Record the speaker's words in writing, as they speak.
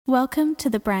Welcome to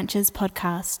the Branches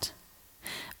podcast.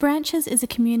 Branches is a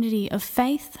community of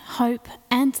faith, hope,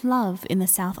 and love in the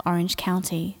South Orange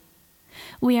County.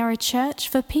 We are a church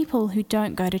for people who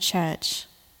don't go to church.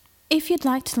 If you'd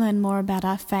like to learn more about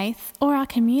our faith or our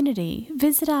community,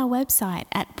 visit our website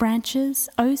at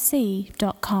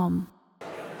branchesoc.com.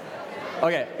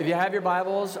 Okay, if you have your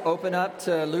Bibles, open up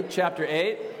to Luke chapter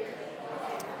 8.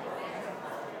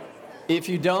 If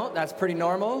you don't, that's pretty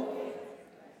normal.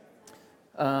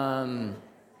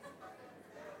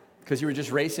 Because you were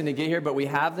just racing to get here, but we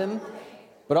have them.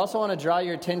 But also want to draw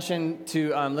your attention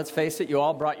to, let's face it, you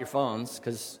all brought your phones,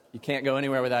 because you can't go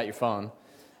anywhere without your phone.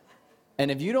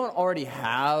 And if you don't already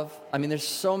have, there's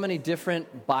so many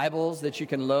different Bibles that you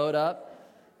can load up.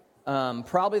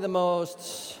 Probably the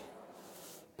most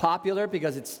popular,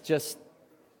 because it's just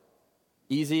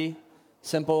easy,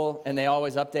 simple, and they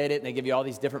always update it, and they give you all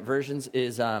these different versions,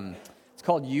 is it's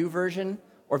called YouVersion.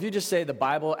 Or if you just say the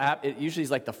Bible app, it usually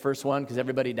is like the first one because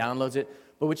everybody downloads it.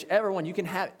 But whichever one, you can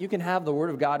have the Word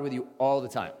of God with you all the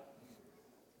time.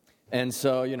 And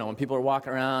so, when people are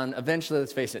walking around, eventually,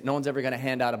 let's face it, no one's ever going to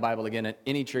hand out a Bible again at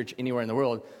any church anywhere in the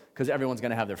world because everyone's going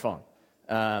to have their phone.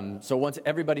 So once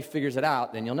everybody figures it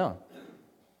out, then you'll know.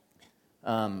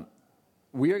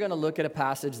 We are going to look at a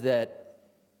passage that,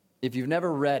 if you've never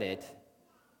read it,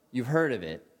 you've heard of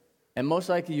it, and most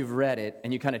likely you've read it,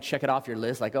 and you kind of check it off your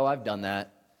list, like, oh, I've done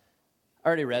that. I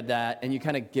already read that, and you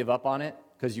kind of give up on it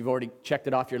because you've already checked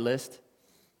it off your list.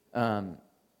 But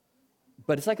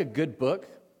it's like a good book.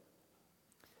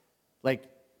 Like,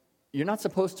 you're not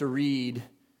supposed to read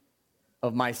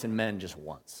Of Mice and Men just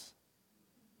once.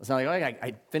 It's not like,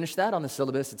 I finished that on the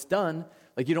syllabus, it's done.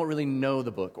 Like, you don't really know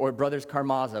the book. Or Brothers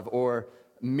Karamazov, or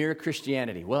Mere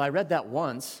Christianity. Well, I read that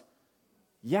once.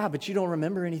 Yeah, but you don't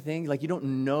remember anything. Like, you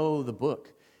don't know the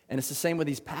book. And it's the same with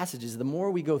these passages. The more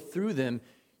we go through them,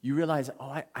 you realize,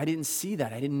 oh, I didn't see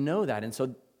that. I didn't know that. And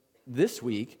so this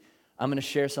week, I'm going to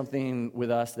share something with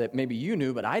us that maybe you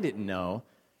knew, but I didn't know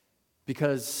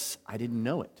because I didn't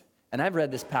know it. And I've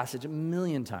read this passage a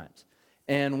million times.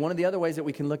 And one of the other ways that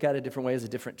we can look at it a different way is a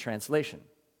different translation.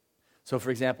 So,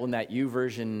 for example, in that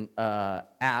YouVersion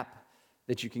app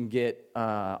that you can get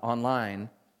online,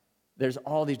 there's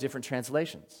all these different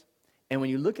translations. And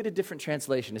when you look at a different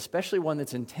translation, especially one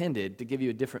that's intended to give you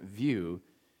a different view,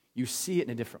 you see it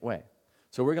in a different way.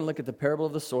 So we're going to look at the parable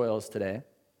of the soils today.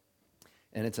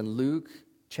 And it's in Luke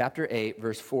chapter 8,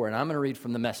 verse 4. And I'm going to read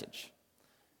from the Message.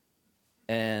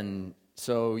 And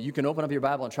so you can open up your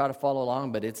Bible and try to follow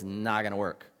along, but it's not going to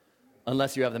work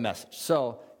unless you have the Message.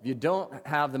 So if you don't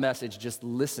have the Message, just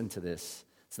listen to this.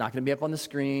 It's not going to be up on the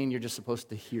screen. You're just supposed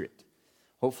to hear it,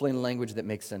 hopefully in language that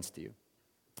makes sense to you.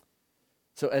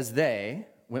 So as they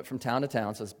went from town to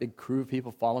town, so this big crew of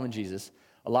people following Jesus,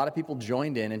 a lot of people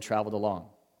joined in and traveled along.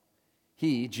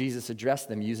 Jesus, addressed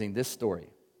them using this story.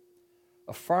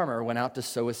 A farmer went out to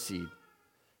sow a seed.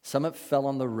 Some of it fell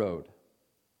on the road.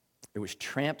 It was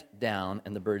tramped down,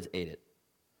 and the birds ate it.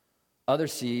 Other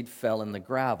seed fell in the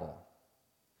gravel.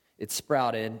 It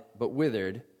sprouted, but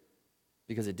withered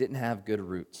because it didn't have good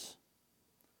roots.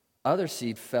 Other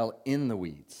seed fell in the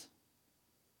weeds.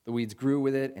 The weeds grew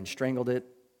with it and strangled it.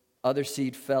 Other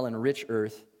seed fell in rich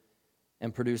earth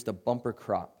and produced a bumper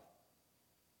crop.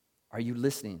 Are you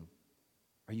listening?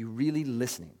 Are you really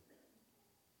listening?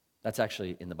 That's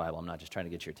actually in the Bible. I'm not just trying to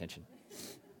get your attention.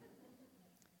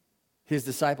 His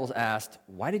disciples asked,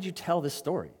 "Why did you tell this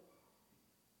story?"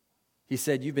 He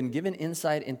said, "You've been given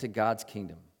insight into God's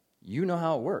kingdom. You know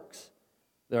how it works.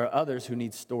 There are others who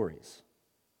need stories.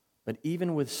 But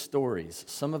even with stories,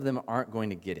 some of them aren't going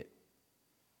to get it.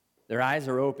 Their eyes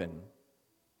are open,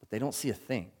 but they don't see a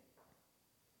thing.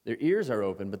 Their ears are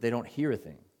open, but they don't hear a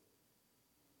thing.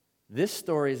 This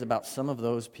story is about some of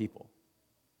those people.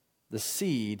 The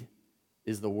seed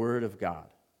is the word of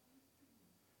God.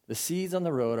 The seeds on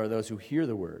the road are those who hear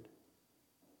the word,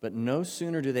 but no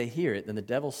sooner do they hear it than the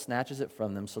devil snatches it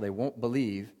from them so they won't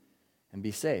believe and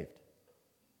be saved.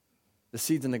 The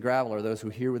seeds in the gravel are those who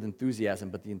hear with enthusiasm,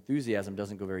 but the enthusiasm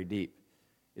doesn't go very deep.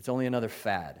 It's only another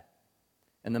fad.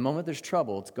 And the moment there's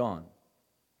trouble, it's gone.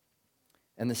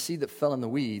 And the seed that fell in the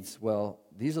weeds, well,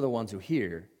 these are the ones who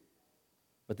hear,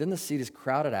 but then the seed is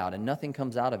crowded out and nothing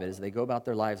comes out of it as they go about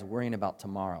their lives worrying about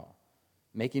tomorrow,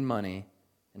 making money,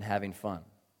 and having fun.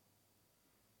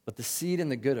 But the seed in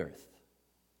the good earth,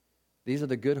 these are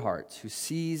the good hearts who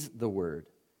seize the word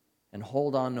and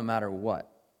hold on no matter what,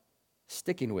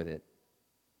 sticking with it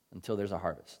until there's a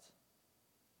harvest.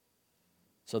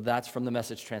 So that's from the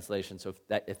Message translation. So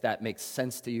if that makes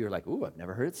sense to you, you're like, ooh, I've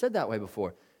never heard it said that way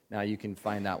before. Now you can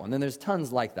find that one. Then there's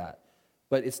tons like that.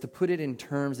 But it's to put it in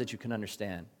terms that you can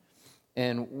understand.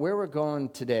 And where we're going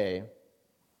today,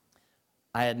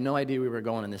 I had no idea we were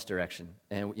going in this direction.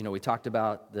 And, we talked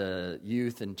about the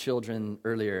youth and children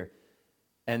earlier.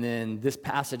 And then this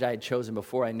passage I had chosen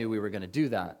before I knew we were going to do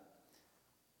that.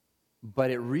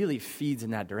 But it really feeds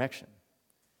in that direction.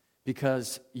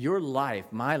 Because your life,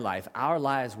 my life, our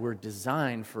lives were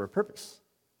designed for a purpose.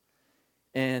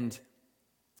 And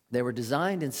they were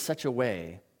designed in such a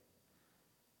way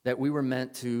that we were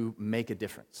meant to make a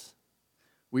difference.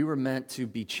 We were meant to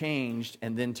be changed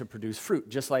and then to produce fruit,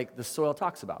 just like the soil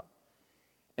talks about.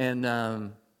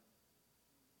 And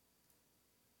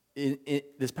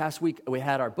this past week, we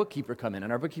had our bookkeeper come in,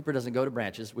 and our bookkeeper doesn't go to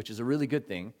Branches, which is a really good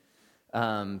thing,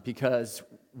 because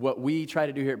what we try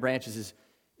to do here at Branches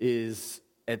is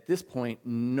at this point,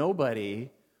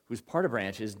 nobody who's part of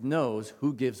Branches knows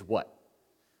who gives what.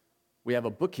 We have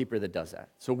a bookkeeper that does that.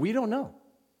 So we don't know,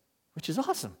 which is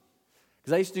awesome.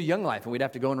 Because I used to do Young Life, and we'd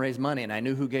have to go and raise money, and I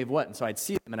knew who gave what. And so I'd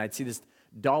see them, and I'd see this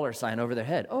dollar sign over their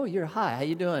head. Oh, you're hi. How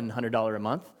you doing? $100 a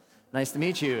month. Nice to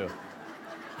meet you.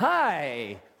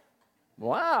 Hi.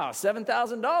 Wow,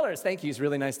 $7,000. Thank you. It's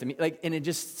really nice to meet. And it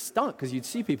just stunk because you'd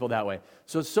see people that way.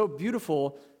 So it's so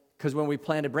beautiful because when we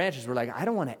planted Branches, we're like, I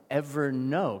don't want to ever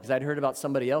know, because I'd heard about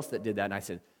somebody else that did that, and I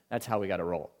said, that's how we got to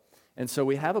roll. And so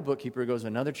we have a bookkeeper who goes to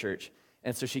another church,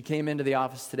 and so she came into the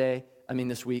office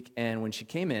this week, and when she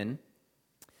came in,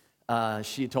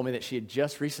 she had told me that she had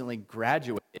just recently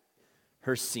graduated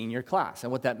her senior class.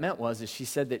 And what that meant is she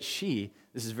said that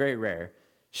this is very rare,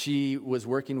 she was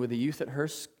working with the youth at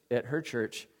her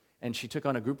church, and she took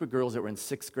on a group of girls that were in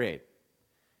 6th grade.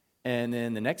 And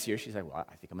then the next year, she's like, well,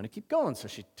 I think I'm going to keep going. So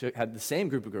she had the same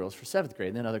group of girls for 7th grade,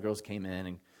 and then other girls came in,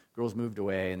 and girls moved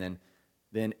away, and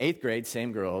then 8th grade,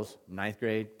 same girls, 9th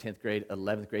grade, 10th grade,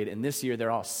 11th grade, and this year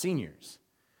they're all seniors,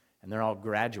 and they're all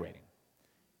graduating.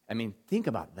 I mean, think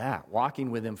about that, walking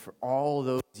with them for all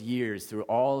those years through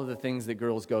all of the things that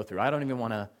girls go through. I don't even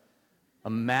want to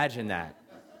imagine that.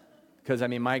 Because,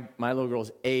 my little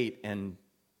girl's 8, and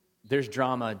there's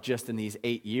drama just in these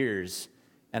 8 years,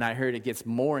 and I heard it gets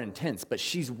more intense. But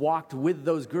she's walked with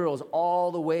those girls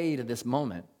all the way to this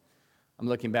moment. I'm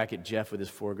looking back at Jeff with his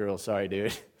 4 girls. Sorry,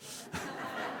 dude.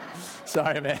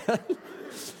 Sorry, man.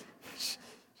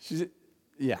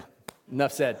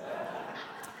 Enough said.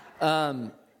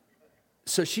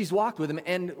 So she's walked with him,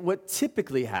 and what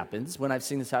typically happens, when I've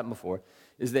seen this happen before,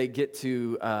 is they get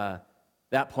to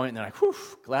that point, and they're like, whew,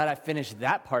 glad I finished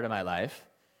that part of my life.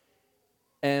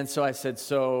 And so I said,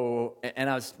 and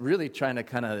I was really trying to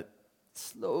kind of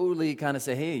slowly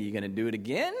say, hey, are you going to do it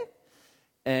again?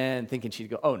 And thinking she'd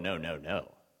go, oh, no.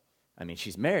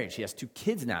 She's married. She has 2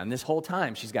 kids now, and this whole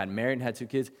time she's gotten married and had 2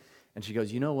 kids. And she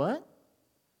goes, you know what?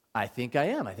 I think I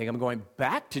am. I think I'm going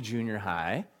back to junior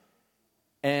high.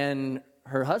 And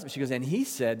her husband, she goes, and he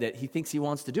said that he thinks he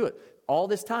wants to do it. All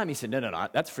this time, he said, no,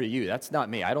 that's for you. That's not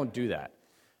me. I don't do that.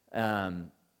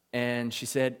 And she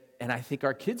said, and I think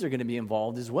our kids are going to be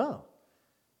involved as well.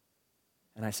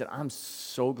 And I said, I'm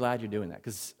so glad you're doing that.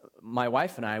 Because my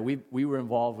wife and I, we were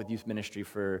involved with youth ministry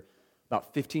for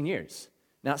about 15 years.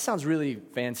 Now, it sounds really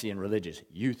fancy and religious,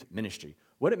 youth ministry.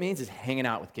 What it means is hanging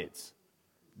out with kids.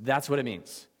 That's what it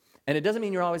means. And it doesn't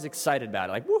mean you're always excited about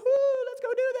it, like, woohoo, let's go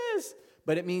do this.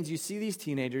 But it means you see these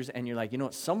teenagers and you're like, you know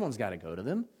what, someone's got to go to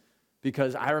them.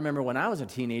 Because I remember when I was a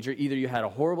teenager, either you had a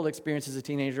horrible experience as a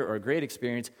teenager or a great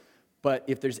experience. But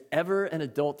if there's ever an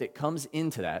adult that comes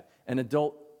into that, an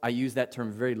adult, I use that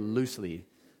term very loosely.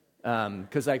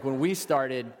 Because when we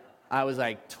started, I was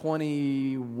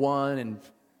 21 and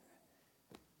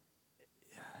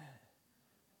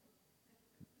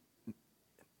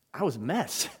I was a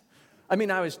mess. I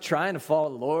was trying to follow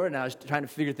the Lord, and I was trying to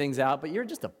figure things out, but you're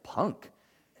just a punk.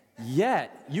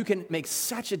 Yet, you can make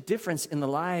such a difference in the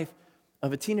life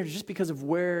of a teenager just because of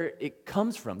where it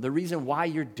comes from, the reason why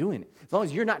you're doing it, as long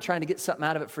as you're not trying to get something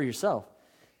out of it for yourself.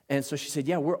 And so she said,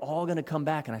 yeah, we're all going to come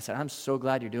back. And I said, I'm so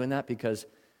glad you're doing that, because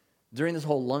during this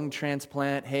whole lung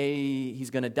transplant, hey, he's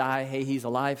going to die, hey, he's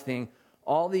alive thing,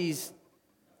 all these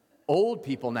old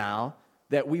people now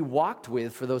that we walked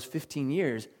with for those 15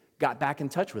 years got back in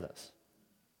touch with us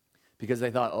because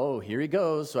they thought, oh, here he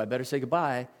goes, so I better say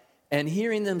goodbye. And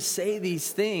hearing them say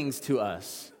these things to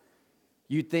us,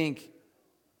 you'd think,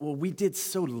 well, we did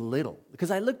so little. Because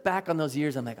I look back on those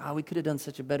years, I'm like, oh, we could have done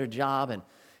such a better job, and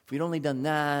if we'd only done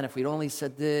that, if we'd only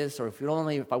said this, or if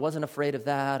I wasn't afraid of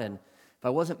that, and if I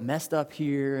wasn't messed up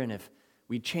here, and if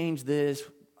we changed this,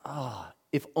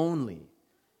 if only.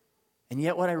 And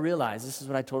yet what I realized, this is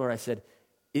what I told her, I said,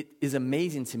 it is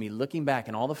amazing to me, looking back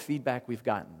and all the feedback we've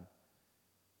gotten,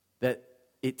 that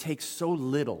it takes so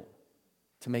little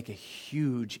to make a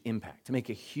huge impact, to make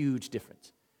a huge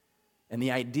difference. And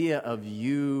the idea of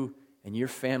you and your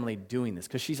family doing this,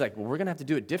 because she's like, well, we're going to have to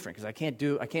do it different because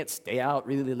I can't stay out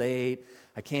really late.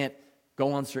 I can't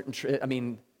go on certain trips. I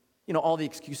mean, all the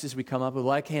excuses we come up with.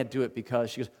 Well, I can't do it because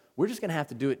she goes, we're just going to have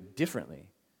to do it differently.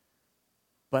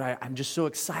 But I'm just so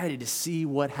excited to see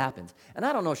what happens. And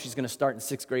I don't know if she's going to start in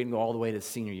 6th grade and go all the way to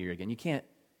senior year again. You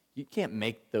can't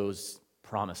make those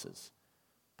promises.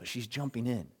 But she's jumping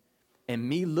in. And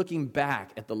me looking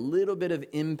back at the little bit of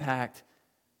impact,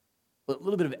 a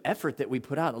little bit of effort that we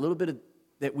put out, a little bit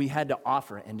that we had to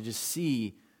offer, and to just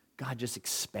see God just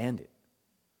expand it.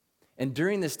 And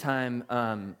during this time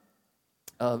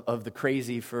of the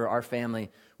crazy for our family,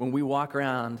 when we walk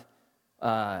around,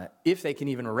 if they can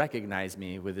even recognize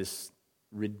me with this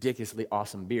ridiculously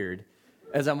awesome beard,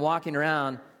 as I'm walking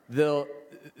around, they'll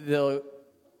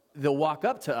walk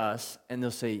up to us and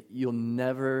they'll say, you'll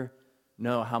never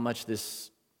know how much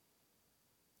this,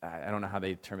 I don't know how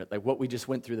they term it, like what we just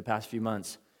went through the past few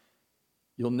months,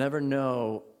 you'll never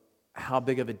know how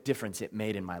big of a difference it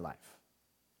made in my life.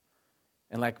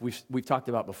 And like we've talked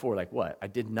about before, like what? I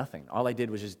did nothing. All I did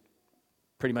was just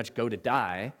pretty much go to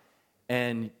die,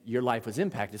 and your life was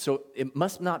impacted. So it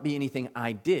must not be anything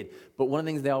I did. But one of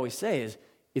the things they always say is,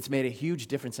 it's made a huge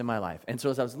difference in my life. And so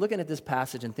as I was looking at this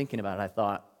passage and thinking about it, I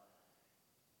thought,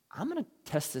 I'm going to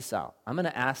test this out. I'm going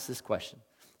to ask this question.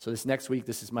 So this next week,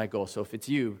 this is my goal. So if it's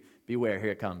you, beware,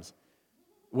 here it comes.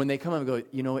 When they come and go,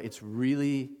 it's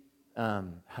really,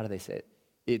 how do they say it?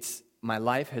 It's, my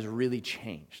life has really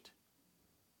changed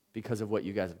because of what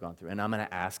you guys have gone through. And I'm going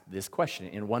to ask this question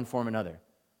in one form or another.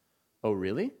 Oh,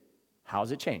 really?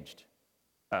 How's it changed?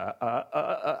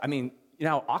 I mean, you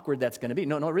know how awkward that's going to be.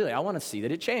 No, really, I want to see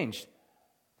that it changed.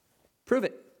 Prove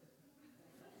it.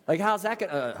 Like, how's that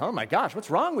going to, oh my gosh, what's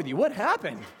wrong with you? What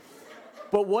happened?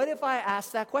 But what if I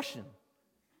ask that question?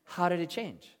 How did it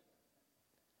change?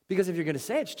 Because if you're going to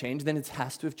say it's changed, then it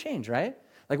has to have changed, right?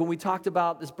 Like when we talked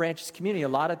about this Branches community, a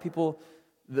lot of people,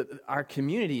 our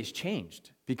community has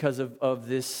changed because of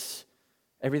this,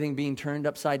 everything being turned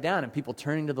upside down and people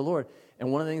turning to the Lord.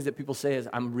 And one of the things that people say is,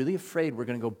 I'm really afraid we're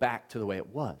going to go back to the way it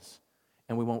was,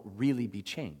 and we won't really be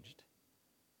changed.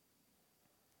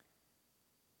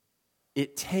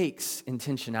 It takes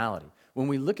intentionality. When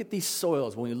we look at these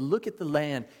soils, when we look at the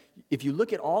land, if you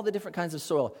look at all the different kinds of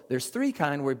soil, there's 3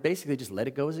 kinds where basically just let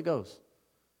it go as it goes.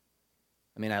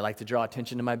 I mean, I like to draw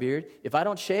attention to my beard. If I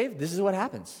don't shave, this is what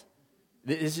happens.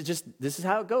 This is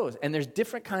how it goes. And there's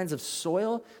different kinds of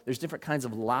soil, there's different kinds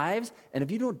of lives, and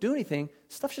if you don't do anything,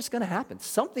 stuff's just going to happen.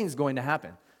 Something's going to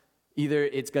happen. Either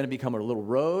it's going to become a little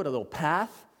road, a little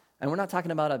path, and we're not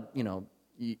talking about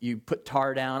you put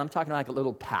tar down. I'm talking like a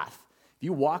little path. If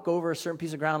you walk over a certain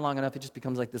piece of ground long enough, it just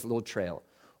becomes like this little trail.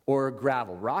 Or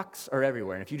gravel. Rocks are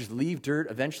everywhere. And if you just leave dirt,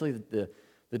 eventually the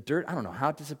dirt, I don't know how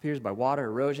it disappears, by water,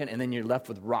 erosion, and then you're left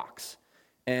with rocks.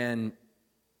 And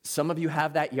some of you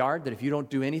have that yard that if you don't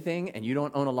do anything and you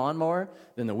don't own a lawnmower,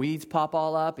 then the weeds pop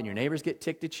all up and your neighbors get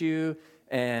ticked at you,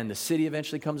 and the city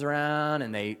eventually comes around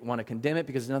and they want to condemn it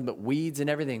because there's nothing but weeds and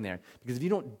everything there. Because if you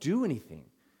don't do anything,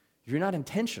 if you're not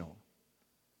intentional,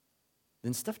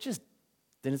 then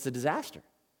then it's a disaster.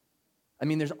 I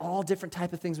mean, there's all different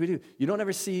type of things we do. You don't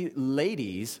ever see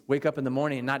ladies wake up in the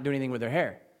morning and not do anything with their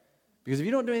hair. Because if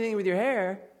you don't do anything with your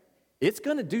hair, it's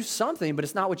going to do something, but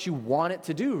it's not what you want it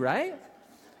to do, right?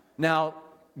 Now,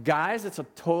 guys, it's a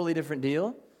totally different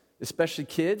deal, especially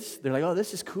kids. They're like, oh,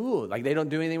 this is cool. Like, they don't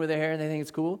do anything with their hair and they think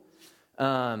it's cool.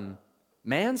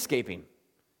 Manscaping.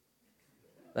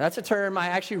 That's a term I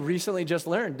actually recently just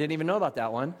learned. Didn't even know about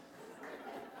that one.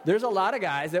 There's a lot of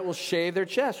guys that will shave their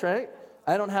chest, right?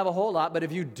 I don't have a whole lot, but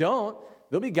if you don't,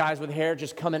 there'll be guys with hair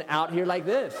just coming out here like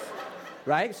this,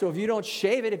 right? So if you don't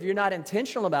shave it, if you're not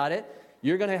intentional about it,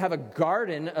 you're going to have a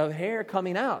garden of hair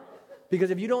coming out. Because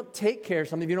if you don't take care of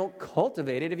something, if you don't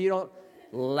cultivate it, if you don't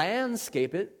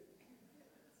landscape it,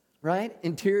 right?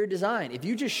 Interior design. If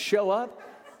you just show up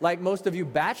like most of you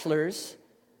bachelors,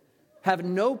 have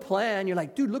no plan, you're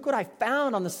like, dude, look what I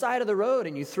found on the side of the road,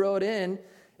 and you throw it in,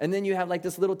 and then you have like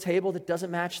this little table that doesn't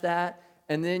match that,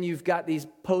 and then you've got these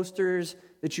posters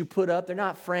that you put up. They're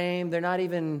not framed.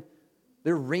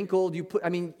 They're wrinkled.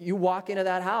 You walk into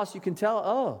that house, you can tell,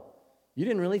 oh, you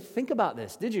didn't really think about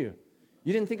this, did you?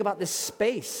 You didn't think about this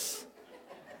space,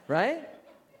 right?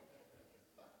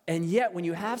 And yet, when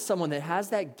you have someone that has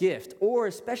that gift, or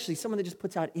especially someone that just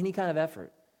puts out any kind of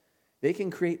effort, they can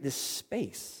create this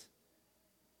space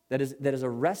that is a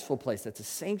restful place, that's a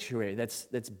sanctuary,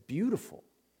 that's beautiful.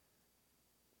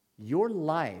 Your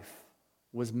life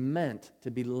was meant to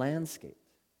be landscaped.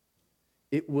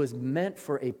 It was meant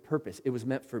for a purpose. It was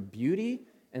meant for beauty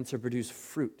and to produce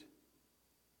fruit.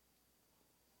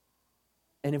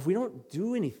 And if we don't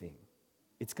do anything,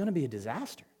 it's going to be a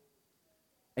disaster.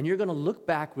 And you're going to look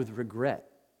back with regret.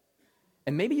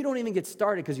 And maybe you don't even get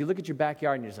started because you look at your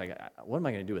backyard and you're just like, what am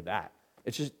I going to do with that?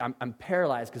 It's just, I'm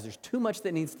paralyzed because there's too much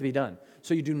that needs to be done.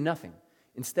 So you do nothing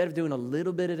instead of doing a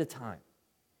little bit at a time.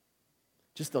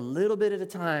 Just a little bit at a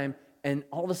time, and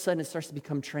all of a sudden it starts to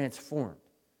become transformed.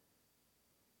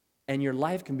 And your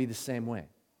life can be the same way.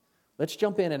 Let's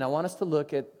jump in, and I want us to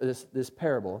look at this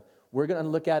parable. We're going to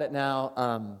look at it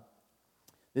now.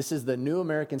 This is the New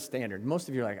American Standard. Most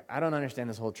of you are like, I don't understand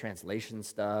this whole translation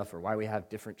stuff or why we have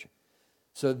different.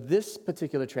 So this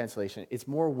particular translation, it's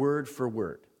more word for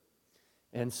word.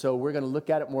 And so we're going to look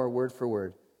at it more word for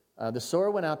word. The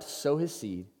sower went out to sow his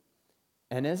seed,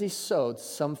 and as he sowed,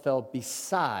 some fell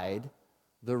beside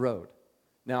the road.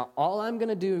 Now, all I'm going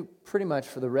to do pretty much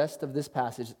for the rest of this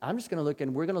passage, I'm just going to look,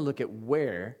 and we're going to look at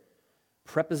where,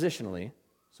 prepositionally,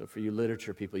 so for you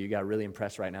literature people, you got really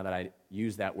impressed right now that I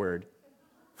used that word.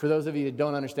 For those of you that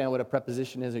don't understand what a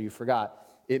preposition is or you forgot,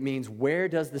 it means where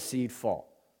does the seed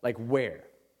fall? Like where?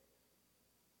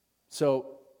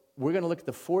 So we're going to look at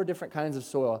the 4 different kinds of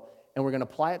soil, and we're going to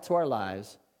apply it to our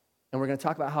lives, and we're going to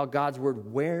talk about how God's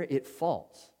word, where it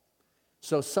falls.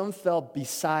 So some fell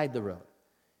beside the road.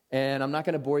 And I'm not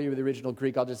going to bore you with the original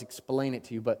Greek. I'll just explain it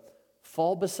to you. But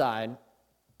fall beside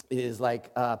is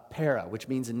like para, which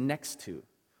means next to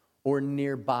or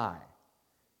nearby.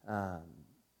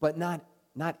 But not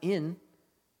in,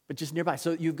 but just nearby.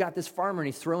 So you've got this farmer, and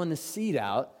he's throwing the seed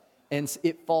out, and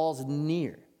it falls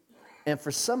near. And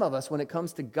for some of us, when it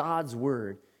comes to God's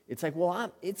word, it's like,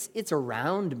 well, it's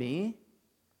around me.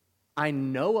 I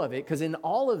know of it, because in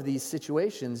all of these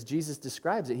situations, Jesus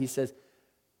describes it. He says,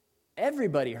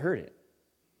 everybody heard it.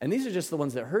 And these are just the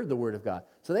ones that heard the word of God.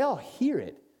 So they all hear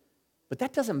it. But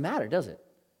that doesn't matter, does it?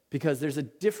 Because there's a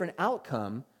different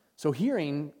outcome. So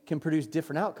hearing can produce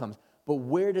different outcomes. But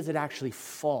where does it actually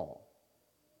fall?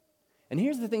 And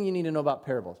here's the thing you need to know about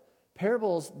parables.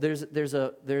 Parables, there's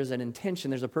an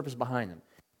intention, there's a purpose behind them.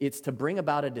 It's to bring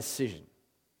about a decision.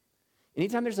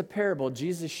 Anytime there's a parable,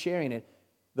 Jesus is sharing it.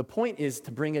 The point is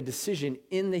to bring a decision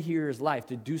in the hearer's life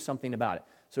to do something about it.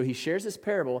 So he shares this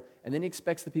parable, and then he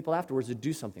expects the people afterwards to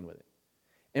do something with it.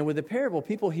 And with the parable,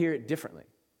 people hear it differently,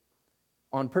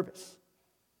 on purpose.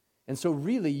 And so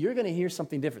really, you're going to hear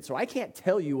something different. So I can't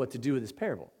tell you what to do with this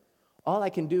parable. All I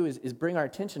can do is bring our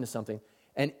attention to something.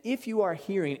 And if you are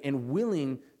hearing and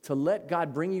willing to let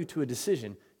God bring you to a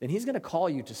decision, then he's going to call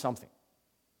you to something.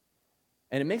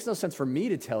 And it makes no sense for me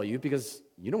to tell you, because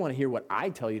you don't want to hear what I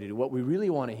tell you to do. What we really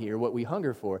want to hear, what we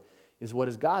hunger for, is what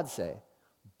does God say?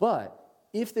 But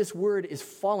if this word is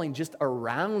falling just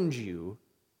around you,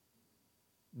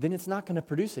 then it's not going to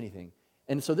produce anything.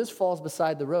 And so this falls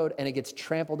beside the road, and it gets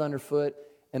trampled underfoot,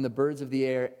 and the birds of the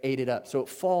air ate it up. So it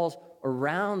falls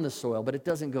around the soil, but it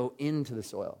doesn't go into the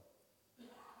soil.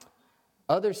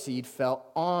 Other seed fell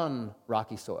on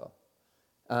rocky soil.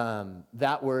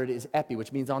 That word is epi,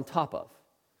 which means on top of.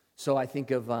 So I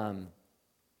think of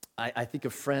I think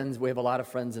of friends. We have a lot of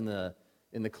friends in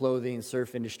the clothing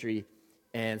surf industry,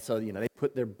 and so they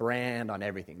put their brand on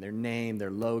everything, their name,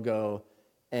 their logo,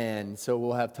 and so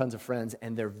we'll have tons of friends,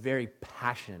 and they're very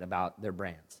passionate about their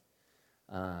brands.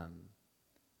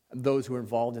 Those who are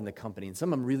involved in the company, and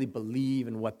some of them really believe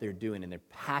in what they're doing, and they're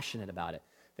passionate about it.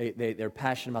 They're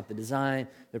passionate about the design.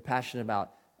 They're passionate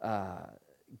about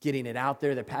getting it out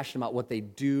there. They're passionate about what they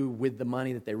do with the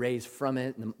money that they raise from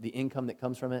it and the income that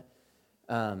comes from it.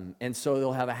 And so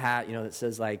they'll have a hat, that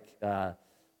says like,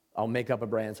 I'll make up a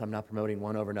brand, so I'm not promoting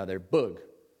one over another. Boog,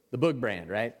 the Boog brand,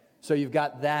 right? So you've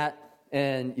got that,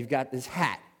 and you've got this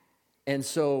hat. And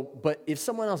so, but if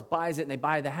someone else buys it and they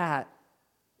buy the hat,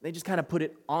 they just kind of put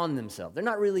it on themselves. They're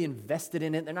not really invested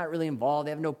in it. They're not really involved.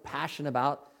 They have no passion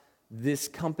about this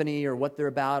company or what they're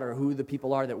about or who the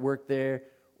people are that work there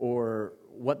or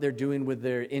what they're doing with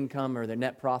their income or their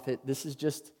net profit. This is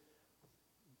just,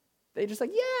 they just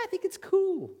like, yeah, I think it's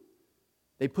cool.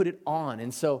 They put it on.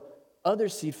 And so other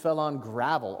seed fell on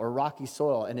gravel or rocky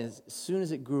soil, and as soon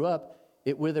as it grew up,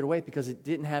 it withered away because it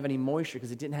didn't have any moisture,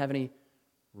 because it didn't have any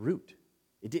root.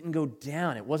 It didn't go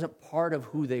down. It wasn't part of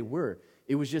who they were.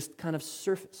 It was just kind of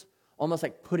surface, almost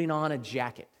like putting on a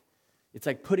jacket. It's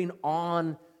like putting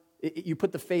on, you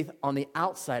put the faith on the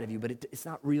outside of you, but it's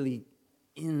not really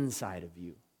inside of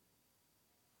you.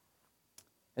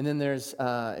 And then there's,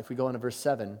 if we go on to verse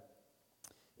 7,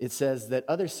 it says that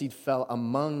other seed fell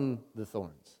among the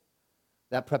thorns.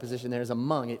 That preposition there is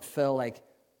among. It fell like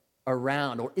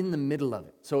around or in the middle of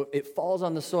it. So it falls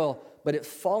on the soil, but it's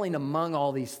falling among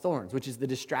all these thorns, which is the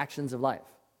distractions of life.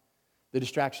 The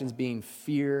distractions being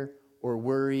fear or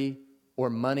worry or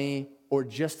money or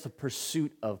just the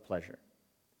pursuit of pleasure.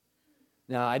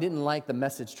 Now, I didn't like the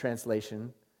Message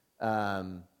translation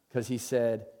because he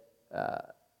said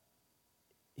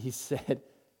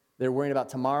they're worrying about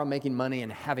tomorrow making money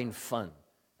and having fun,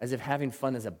 as if having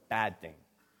fun is a bad thing.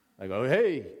 Like, oh,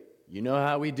 hey, you know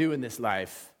how we do in this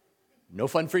life. No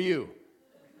fun for you.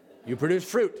 You produce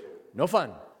fruit. No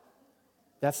fun.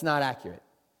 That's not accurate.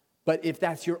 But if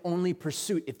that's your only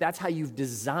pursuit, if that's how you've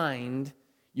designed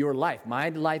your life, my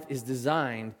life is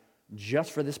designed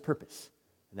just for this purpose,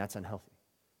 and that's unhealthy.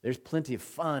 There's plenty of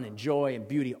fun and joy and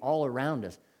beauty all around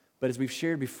us. But as we've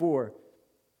shared before,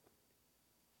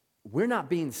 we're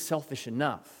not being selfish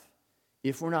enough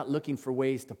if we're not looking for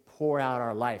ways to pour out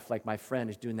our life like my friend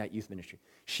is doing that youth ministry.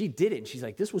 She did it, and she's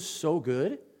like, this was so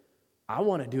good, I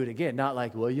want to do it again. Not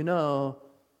like, well, you know,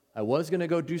 I was going to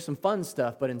go do some fun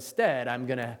stuff, but instead I'm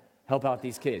going to help out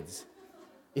these kids.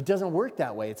 It doesn't work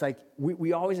that way. It's like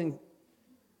we always...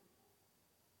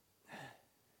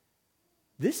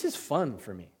 This is fun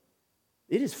for me.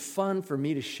 It is fun for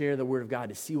me to share the Word of God,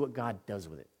 to see what God does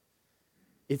with it.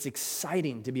 It's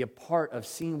exciting to be a part of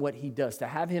seeing what He does, to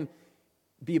have Him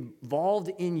be involved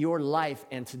in your life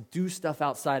and to do stuff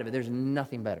outside of it. There's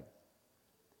nothing better.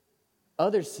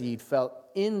 Other seed fell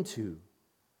into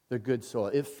the good soil.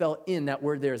 It fell in. That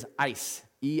word there is eis,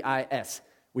 E-I-S,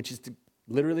 which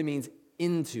literally means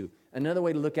into. Another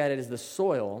way to look at it is the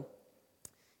soil,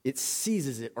 it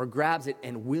seizes it or grabs it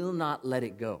and will not let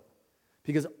it go.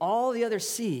 Because all the other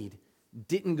seed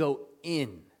didn't go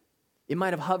in. It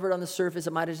might have hovered on the surface.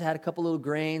 It might have just had a couple little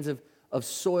grains of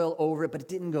soil over it, but it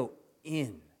didn't go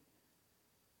in.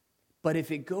 But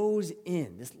if it goes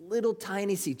in, this little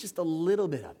tiny seed, just a little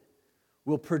bit of it,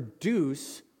 will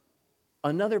produce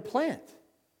another plant.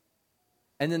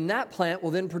 And then that plant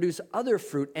will then produce other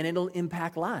fruit, and it'll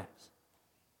impact lives.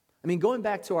 I mean, going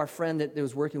back to our friend that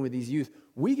was working with these youth,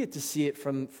 we get to see it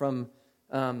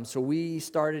so we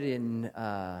started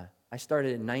I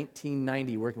started in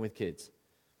 1990 working with kids.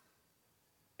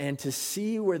 And to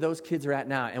see where those kids are at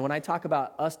now, and when I talk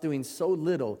about us doing so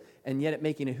little and yet it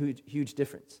making a huge, huge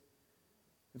difference.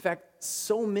 In fact,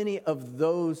 so many of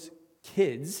those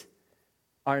kids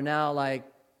are now like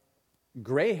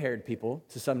gray-haired people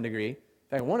to some degree. In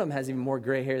fact, one of them has even more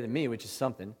gray hair than me, which is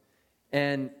something.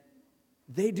 And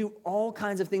they do all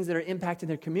kinds of things that are impacting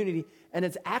their community, and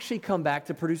it's actually come back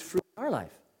to produce fruit in our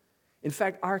life. In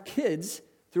fact, our kids,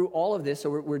 through all of this, so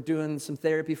we're doing some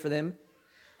therapy for them,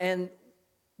 and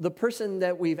the person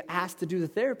that we've asked to do the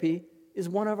therapy is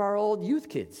one of our old youth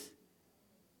kids.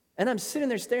 And I'm sitting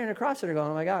there staring across at her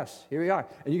going, oh my gosh, here we are.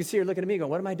 And you can see her looking at me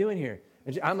going, what am I doing here?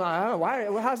 And I'm like,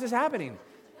 oh, how's this happening?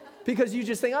 Because you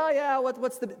just think, oh yeah,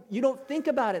 you don't think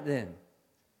about it then.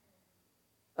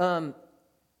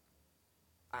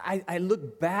 I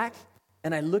look back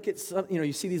and I look at some,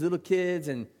 you see these little kids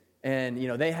and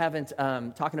they haven't,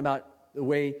 talking about the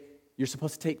way you're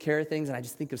supposed to take care of things. And I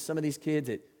just think of some of these kids,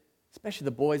 especially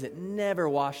the boys that never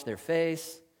wash their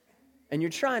face. And you're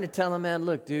trying to tell them, man,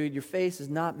 look, dude, your face is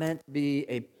not meant to be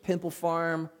a pimple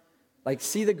farm. Like,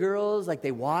 see the girls, like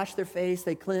they wash their face,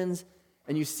 they cleanse.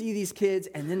 And you see these kids,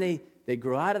 and then they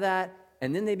grow out of that,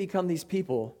 and then they become these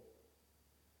people.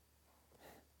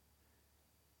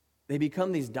 They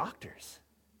become these doctors.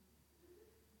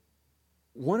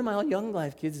 One of my young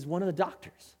life kids is one of the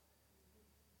doctors.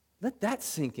 Let that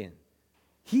sink in.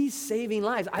 He's saving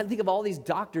lives. I think of all these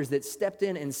doctors that stepped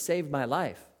in and saved my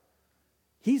life.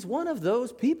 He's one of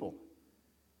those people.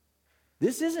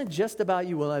 This isn't just about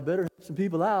you, well, I better help some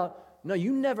people out. No,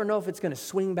 you never know if it's going to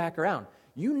swing back around.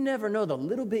 You never know the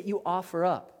little bit you offer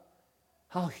up,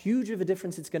 how huge of a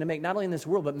difference it's going to make, not only in this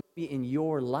world, but maybe in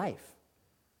your life.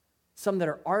 Some that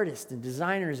are artists and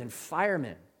designers and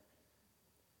firemen.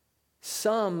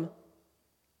 Some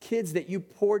kids that you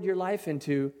poured your life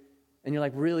into, and you're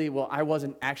like, really? Well, I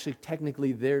wasn't actually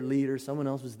technically their leader. Someone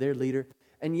else was their leader.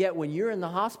 And yet when you're in the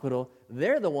hospital,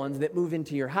 they're the ones that move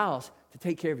into your house to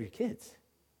take care of your kids.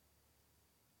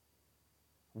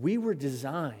 We were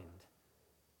designed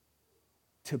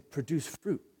to produce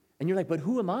fruit. And you're like, but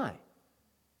who am I?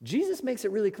 Jesus makes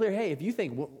it really clear, hey, if you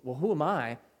think, well, who am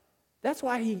I? That's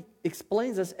why he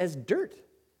explains us as dirt.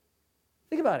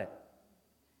 Think about it.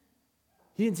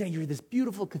 He didn't say you're this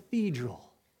beautiful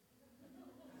cathedral.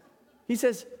 He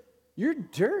says, you're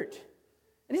dirt.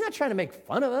 And he's not trying to make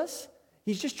fun of us.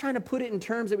 He's just trying to put it in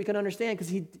terms that we can understand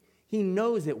because he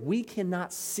knows that we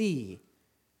cannot see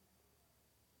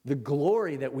the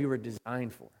glory that we were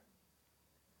designed for.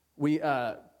 We've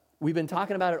been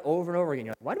talking about it over and over again.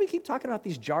 You're like, why do we keep talking about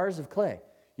these jars of clay?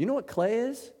 You know what clay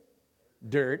is?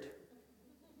 Dirt.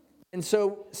 And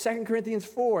so 2 Corinthians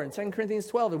 4 and 2 Corinthians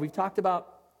 12, we've talked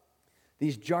about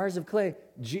these jars of clay.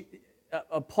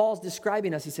 Paul's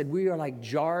describing us. He said, we are like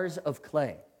jars of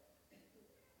clay.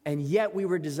 And yet we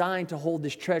were designed to hold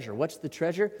this treasure. What's the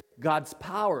treasure? God's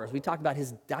power. As we talked about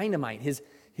his dynamite, his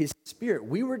spirit.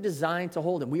 We were designed to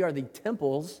hold him. We are the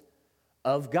temples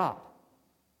of God.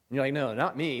 And you're like, no,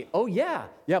 not me. Oh, yeah,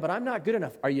 but I'm not good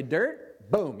enough. Are you dirt?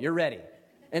 Boom, you're ready.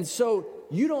 And so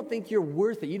you don't think you're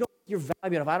worth it. You don't think you're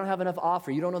valuable enough. I don't have enough offer.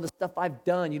 You don't know the stuff I've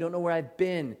done. You don't know where I've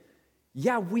been.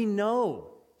 Yeah, we know.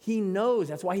 He knows.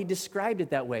 That's why he described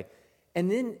it that way.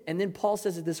 And then Paul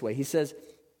says it this way. He says,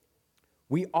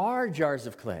 we are jars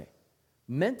of clay,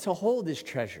 meant to hold this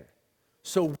treasure.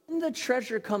 So when the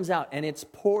treasure comes out and it's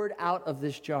poured out of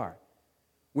this jar,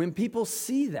 when people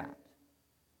see that,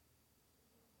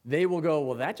 they will go,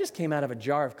 well, that just came out of a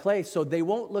jar of clay. So they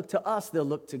won't look to us, they'll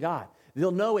look to God.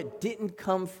 They'll know it didn't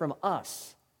come from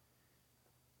us.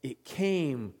 It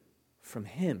came from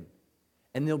him.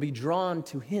 And they'll be drawn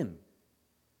to him.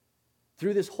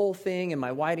 Through this whole thing and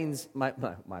my wife's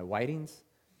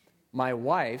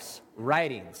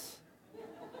writings.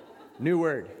 New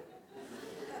word.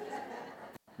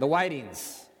 The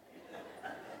writings.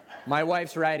 My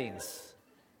wife's writings.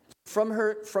 From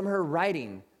her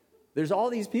writing, there's all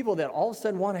these people that all of a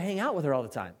sudden want to hang out with her all the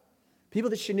time. People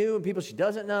that she knew and people she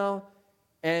doesn't know.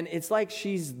 And it's like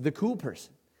she's the cool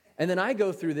person. And then I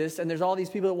go through this, and there's all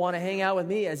these people that want to hang out with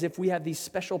me as if we have these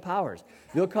special powers.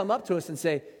 They'll come up to us and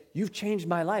say, you've changed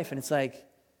my life. And it's like,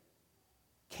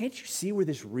 can't you see where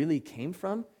this really came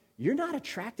from? You're not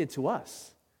attracted to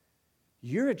us.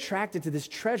 You're attracted to this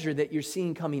treasure that you're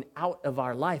seeing coming out of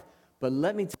our life. But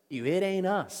let me tell you, it ain't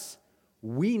us.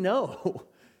 We know.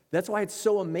 That's why it's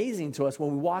so amazing to us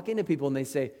when we walk into people and they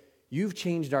say, you've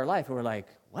changed our life. And we're like,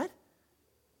 what?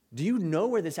 Do you know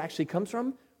where this actually comes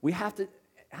from?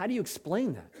 How do you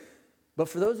explain that? But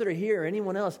for those that are here or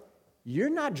anyone else, you're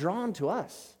not drawn to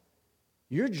us.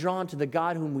 You're drawn to the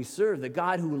God whom we serve, the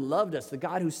God who loved us, the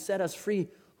God who set us free,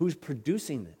 who's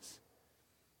producing this.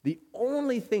 The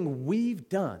only thing we've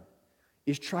done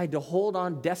is tried to hold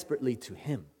on desperately to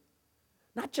him.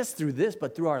 Not just through this,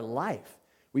 but through our life.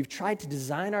 We've tried to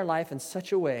design our life in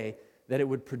such a way that it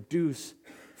would produce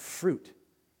fruit.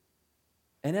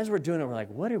 And as we're doing it, we're like,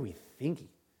 what are we thinking?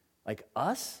 Like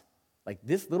us? Like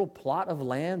this little plot of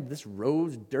land, this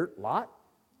rose dirt lot?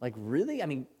 Like really? I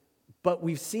mean, but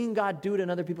we've seen God do it in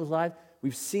other people's lives.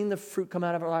 We've seen the fruit come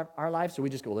out of our lives, so we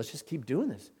just go, let's just keep doing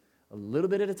this a little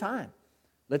bit at a time.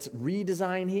 Let's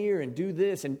redesign here and do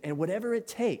this and whatever it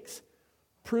takes,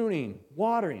 pruning,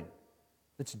 watering.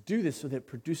 Let's do this so that it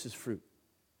produces fruit.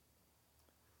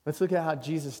 Let's look at how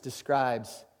Jesus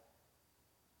describes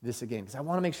this again, because I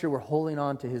want to make sure we're holding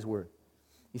on to his word.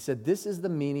 He said, this is the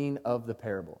meaning of the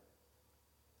parable.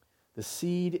 The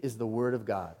seed is the word of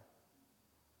God.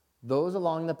 Those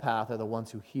along the path are the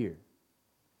ones who hear.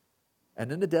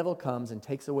 And then the devil comes and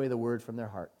takes away the word from their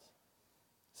hearts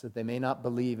so that they may not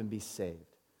believe and be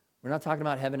saved. We're not talking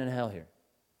about heaven and hell here.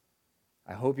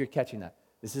 I hope you're catching that.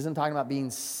 This isn't talking about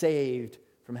being saved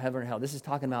from heaven or hell. This is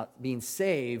talking about being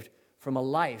saved from a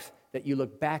life that you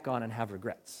look back on and have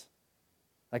regrets.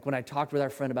 Like when I talked with our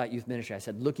friend about youth ministry, I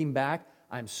said, looking back,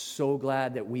 I'm so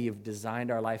glad that we have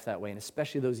designed our life that way, and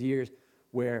especially those years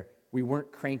where we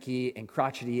weren't cranky and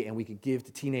crotchety and we could give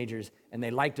to teenagers and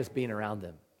they liked us being around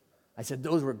them. I said,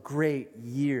 those were great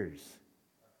years.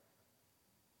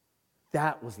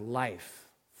 That was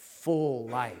life, full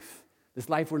life. This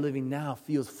life we're living now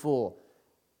feels full.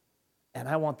 And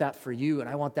I want that for you, and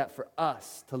I want that for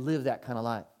us to live that kind of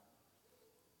life.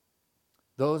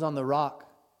 Those on the rock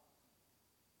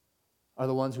are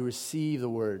the ones who receive the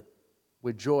word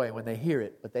with joy when they hear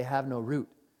it, but they have no root.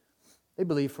 They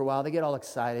believe for a while, they get all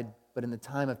excited, but in the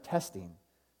time of testing,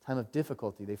 time of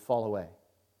difficulty, they fall away.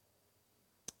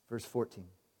 Verse 14.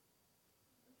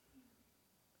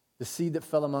 The seed that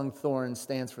fell among thorns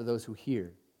stands for those who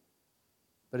hear.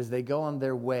 But as they go on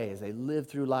their way, as they live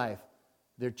through life,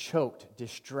 they're choked,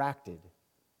 distracted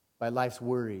by life's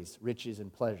worries, riches,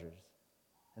 and pleasures,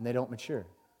 and they don't mature.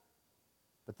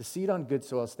 But the seed on good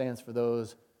soil stands for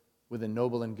those with a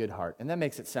noble and good heart. And that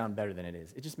makes it sound better than it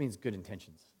is. It just means good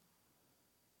intentions.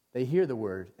 They hear the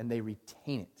word and they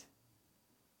retain it.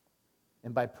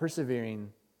 And by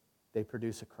persevering, they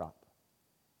produce a crop.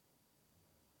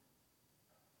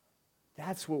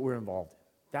 That's what we're involved in.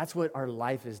 That's what our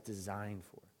life is designed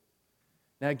for.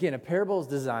 Now again, a parable is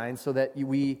designed so that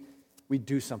we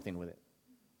do something with it.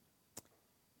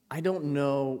 I don't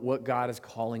know what God is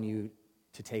calling you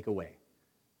to take away.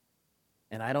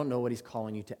 And I don't know what he's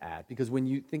calling you to add. Because when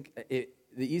you think, the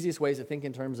easiest way is to think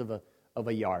in terms of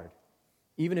a yard.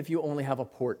 Even if you only have a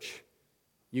porch,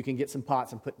 you can get some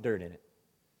pots and put dirt in it.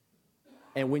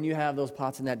 And when you have those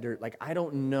pots in that dirt, like, I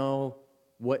don't know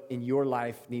what in your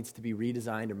life needs to be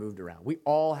redesigned or moved around. We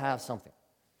all have something.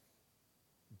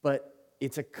 But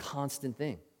it's a constant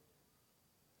thing.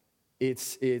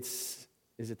 Is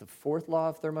it the fourth law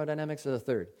of thermodynamics or the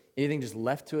third? Anything just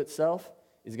left to itself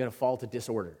is going to fall to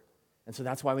disorder. And so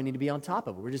that's why we need to be on top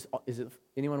of it.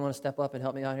 Anyone want to step up and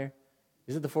help me out here?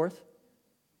 Is it the fourth?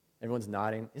 Everyone's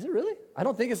nodding. Is it really? I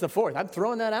don't think it's the fourth. I'm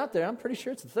throwing that out there. I'm pretty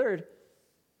sure it's the third.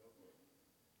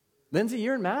 Lindsay,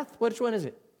 you're in math? Which one is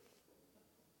it?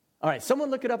 All right, someone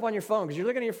look it up on your phone, because you're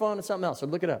looking at your phone at something else, so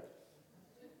look it up.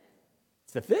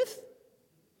 It's the fifth?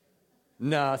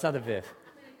 No, it's not the fifth.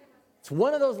 It's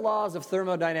one of those laws of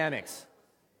thermodynamics.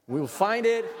 We will find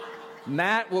it.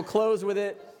 Matt will close with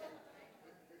it.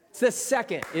 It's the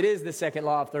second. It is the second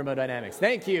law of thermodynamics.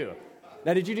 Thank you.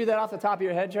 Now, did you do that off the top of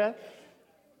your head, Trev?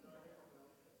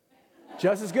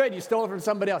 Just as good. You stole it from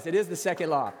somebody else. It is the second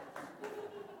law.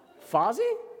 Fozzie?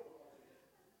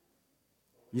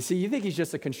 You see, you think he's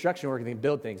just a construction worker that can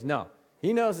build things. No.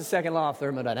 He knows the second law of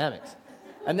thermodynamics.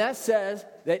 And that says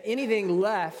that anything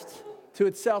left to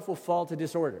itself will fall to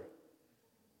disorder.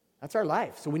 That's our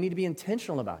life. So we need to be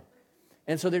intentional about it.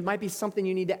 And so there might be something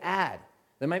you need to add.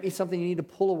 There might be something you need to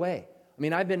pull away. I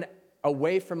mean, I've been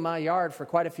away from my yard for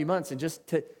quite a few months. And just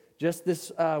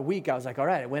this week, I was like, all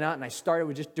right, I went out and I started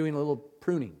with just doing a little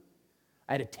pruning.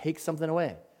 I had to take something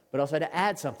away, but also had to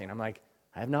add something. I'm like,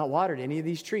 I have not watered any of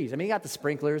these trees. I mean, you got the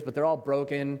sprinklers, but they're all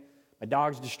broken. My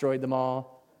dogs destroyed them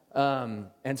all.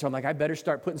 And so I'm like, I better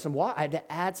start putting some water. I had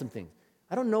to add some things.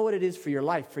 I don't know what it is for your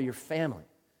life, for your family.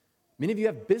 Many of you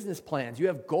have business plans. You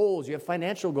have goals. You have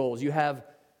financial goals. You have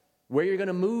where you're going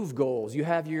to move goals. You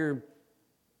have your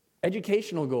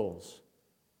educational goals.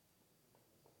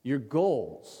 Your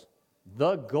goals,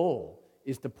 the goal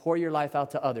is to pour your life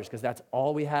out to others, because that's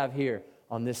all we have here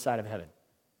on this side of heaven,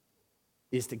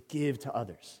 is to give to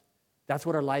others. That's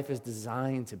what our life is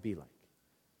designed to be like.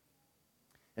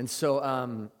 And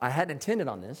so I hadn't intended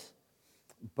on this,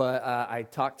 but I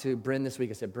talked to Bryn this week.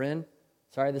 I said, Bryn,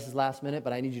 sorry this is last minute,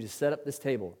 but I need you to set up this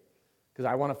table, because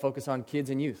I want to focus on kids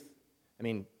and youth. I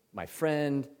mean, my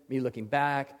friend, me looking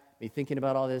back, me thinking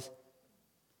about all this.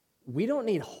 We don't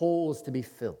need holes to be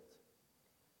filled.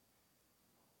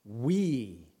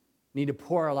 We need to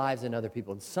pour our lives into other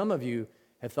people. And some of you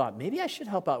have thought, maybe I should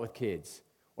help out with kids.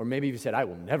 Or maybe you said, I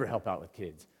will never help out with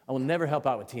kids. I will never help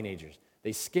out with teenagers.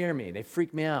 They scare me. They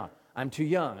freak me out. I'm too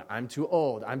young. I'm too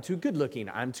old. I'm too good looking.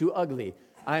 I'm too ugly.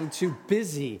 I'm too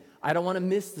busy. I don't want to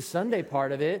miss the Sunday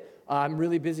part of it. I'm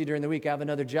really busy during the week. I have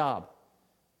another job.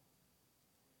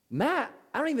 Matt,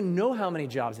 I don't even know how many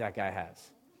jobs that guy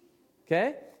has.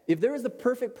 Okay? If there was the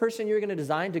perfect person you're going to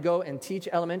design to go and teach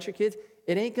elementary kids,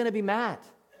 it ain't going to be Matt.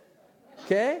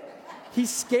 Okay? He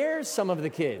scares some of the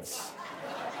kids.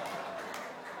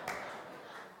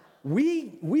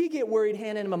 We get worried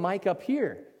handing him a mic up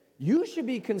here. You should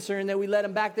be concerned that we let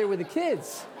him back there with the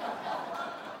kids.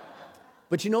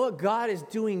 But you know what? God is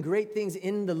doing great things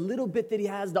in the little bit that he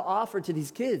has to offer to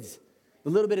these kids. The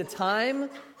little bit of time,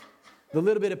 the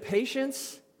little bit of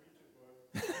patience.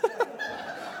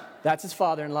 That's his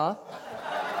father-in-law.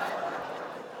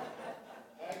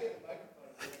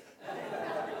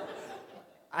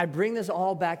 I bring this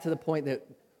all back to the point that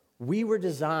we were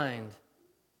designed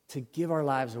to give our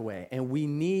lives away, and we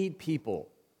need people.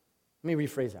 Let me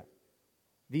rephrase that.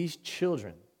 These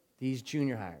children, these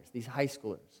junior hires, these high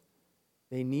schoolers,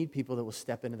 they need people that will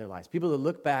step into their lives. People that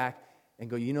look back and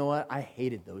go, you know what? I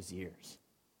hated those years.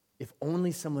 If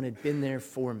only someone had been there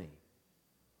for me.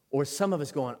 Or some of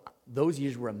us going, those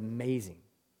years were amazing.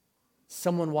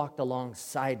 Someone walked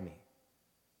alongside me.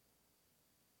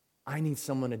 I need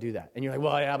someone to do that. And you're like,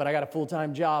 well, yeah, but I got a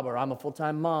full-time job, or I'm a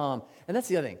full-time mom. And that's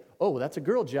the other thing. Oh, that's a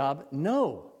girl job.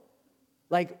 No.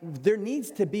 Like, there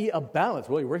needs to be a balance.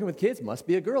 Well, you're working with kids, must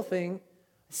be a girl thing.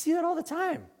 I see that all the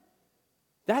time.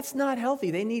 That's not healthy.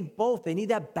 They need both. They need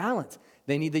that balance.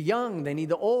 They need the young. They need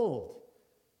the old.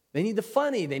 They need the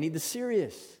funny. They need the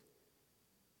serious.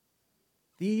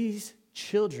 These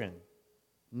children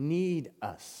need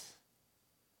us.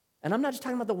 And I'm not just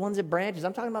talking about the ones at Branches.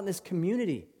 I'm talking about in this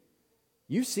community.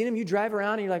 You've seen them. You drive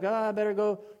around and you're like, oh, I better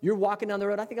go. You're walking down the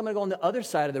road. I think I'm going to go on the other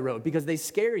side of the road because they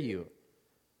scare you.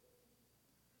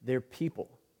 They're people.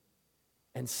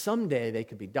 And someday they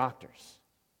could be doctors.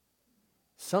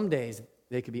 Some days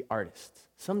they could be artists.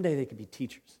 Someday they could be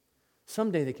teachers.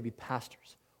 Someday they could be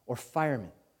pastors or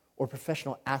firemen or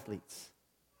professional athletes.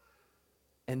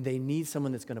 And they need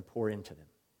someone that's going to pour into them,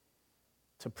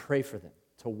 to pray for them,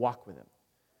 to walk with them.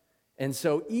 And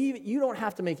so you don't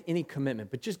have to make any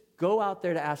commitment, but just go out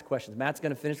there to ask questions. Matt's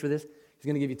going to finish with this. He's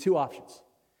going to give you two options.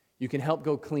 You can help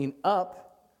go clean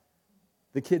up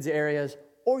the kids' areas,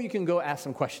 or you can go ask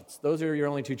some questions. Those are your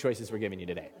only two choices we're giving you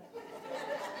today.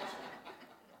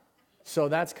 So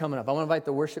that's coming up. I want to invite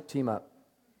the worship team up.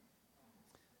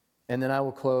 And then I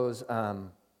will close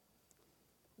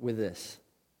with this.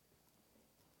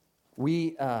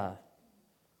 We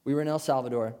were in El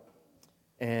Salvador,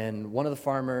 and one of the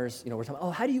farmers, we're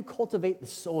talking, how do you cultivate the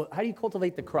soil? How do you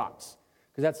cultivate the crops?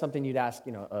 Because that's something you'd ask,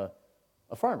 a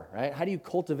farmer, right? How do you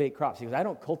cultivate crops? He goes, I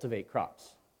don't cultivate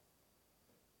crops.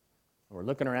 And we're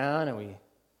looking around, and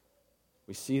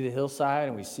we see the hillside,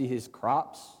 and we see his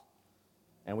crops,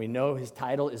 and we know his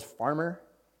title is farmer,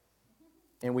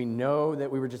 and we know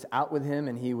that we were just out with him,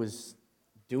 and he was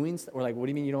doing stuff. We're like, what do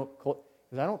you mean you don't cultivate?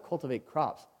 Because I don't cultivate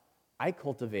crops. I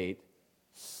cultivate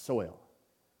soil.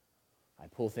 I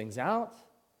pull things out.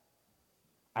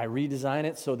 I redesign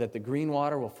it so that the green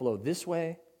water will flow this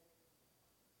way.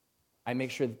 I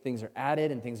make sure that things are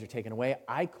added and things are taken away.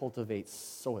 I cultivate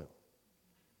soil.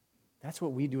 That's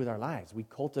what we do with our lives. We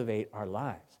cultivate our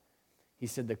lives. He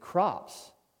said the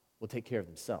crops will take care of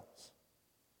themselves.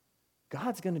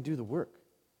 God's going to do the work.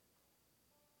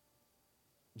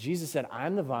 Jesus said,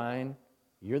 I'm the vine,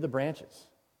 you're the branches.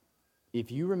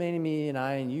 If you remain in me and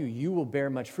I in you, you will bear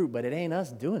much fruit, but it ain't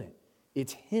us doing it.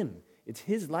 It's him. It's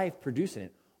his life producing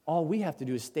it. All we have to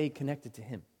do is stay connected to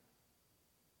him.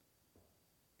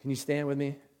 Can you stand with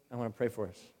me? I want to pray for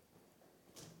us.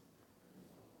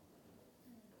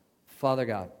 Father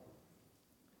God,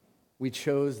 we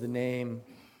chose the name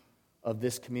of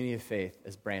this community of faith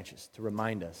as Branches to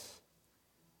remind us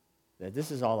that this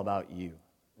is all about you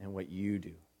and what you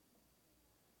do.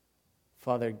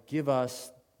 Father, give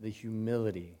us the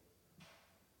humility.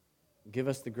 Give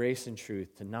us the grace and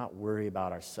truth to not worry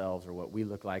about ourselves or what we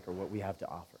look like or what we have to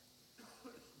offer.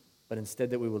 But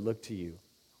instead that we will look to you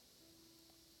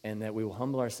and that we will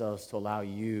humble ourselves to allow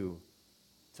you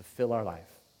to fill our life.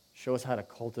 Show us how to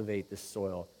cultivate this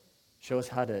soil. Show us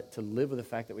how to live with the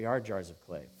fact that we are jars of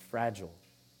clay, fragile.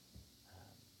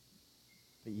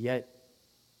 But yet,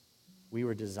 we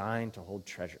were designed to hold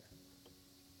treasure.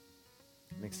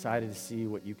 I'm excited to see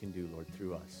what you can do, Lord,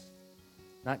 through us.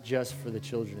 Not just for the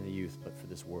children and the youth, but for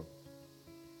this world.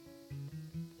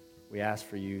 We ask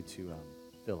for you to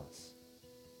fill us.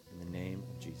 In the name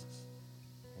of Jesus.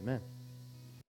 Amen.